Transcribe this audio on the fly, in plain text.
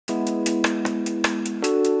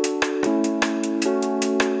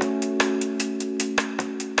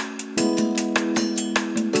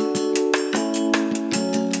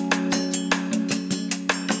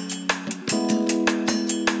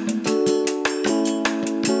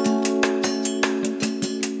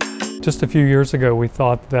Just a few years ago, we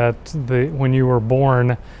thought that when you were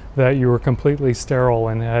born, that you were completely sterile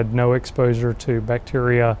and had no exposure to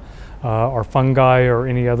bacteria or fungi or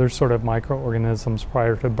any other sort of microorganisms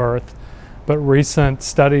prior to birth. But recent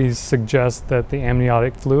studies suggest that the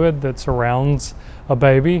amniotic fluid that surrounds a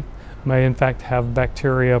baby may in fact have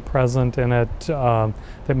bacteria present in it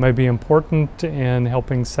that may be important in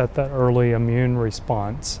helping set that early immune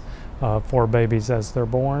response for babies as they're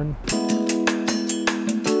born.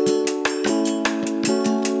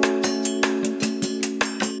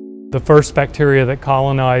 The first bacteria that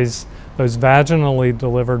colonize those vaginally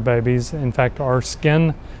delivered babies, in fact, are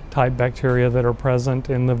skin-type bacteria that are present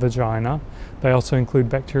in the vagina. They also include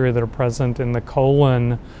bacteria that are present in the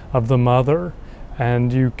colon of the mother,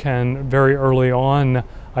 and you can very early on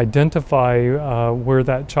identify where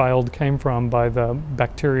that child came from by the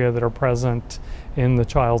bacteria that are present in the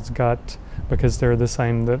child's gut, because they're the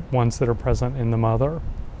same ones that are present in the mother.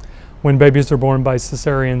 When babies are born by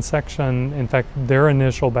cesarean section, in fact, their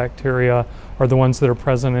initial bacteria are the ones that are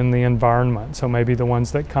present in the environment. So maybe the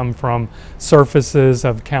ones that come from surfaces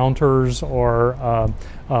of counters or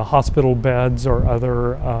hospital beds or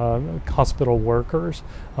other hospital workers,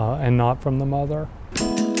 and not from the mother.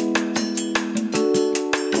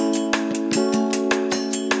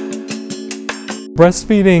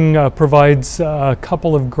 Breastfeeding provides a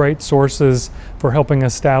couple of great sources for helping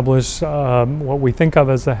establish what we think of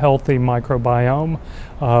as a healthy microbiome.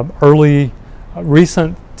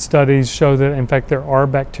 Recent studies show that in fact there are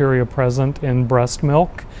bacteria present in breast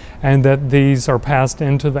milk, and that these are passed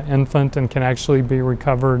into the infant and can actually be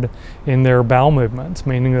recovered in their bowel movements,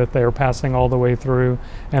 meaning that they are passing all the way through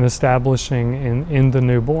and establishing in the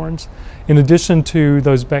newborns. In addition to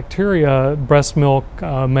those bacteria, breast milk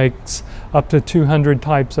makes up to 200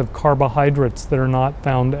 types of carbohydrates that are not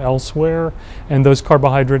found elsewhere, and those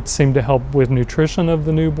carbohydrates seem to help with nutrition of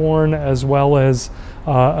the newborn as well as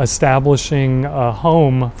establishing a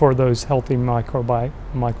home for those healthy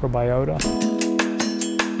microbiota.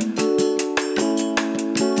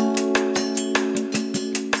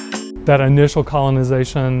 That initial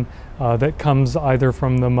colonization that comes either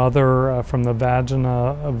from the mother, from the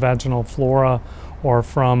vaginal flora, or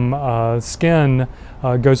from skin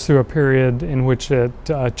goes through a period in which it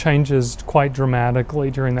changes quite dramatically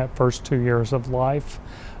during that first 2 years of life.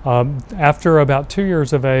 After about 2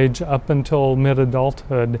 years of age, up until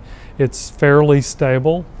mid-adulthood, it's fairly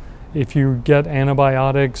stable. If you get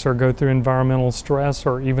antibiotics or go through environmental stress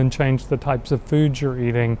or even change the types of foods you're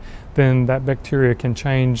eating, then that bacteria can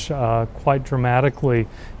change quite dramatically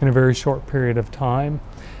in a very short period of time.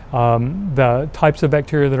 The types of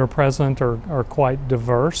bacteria that are present are quite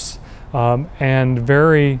diverse and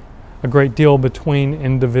vary a great deal between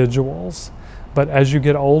individuals. But as you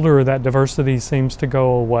get older, that diversity seems to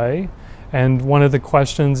go away. And one of the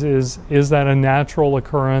questions is that a natural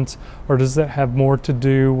occurrence, or does that have more to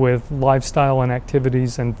do with lifestyle and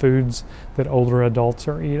activities and foods that older adults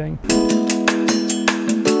are eating?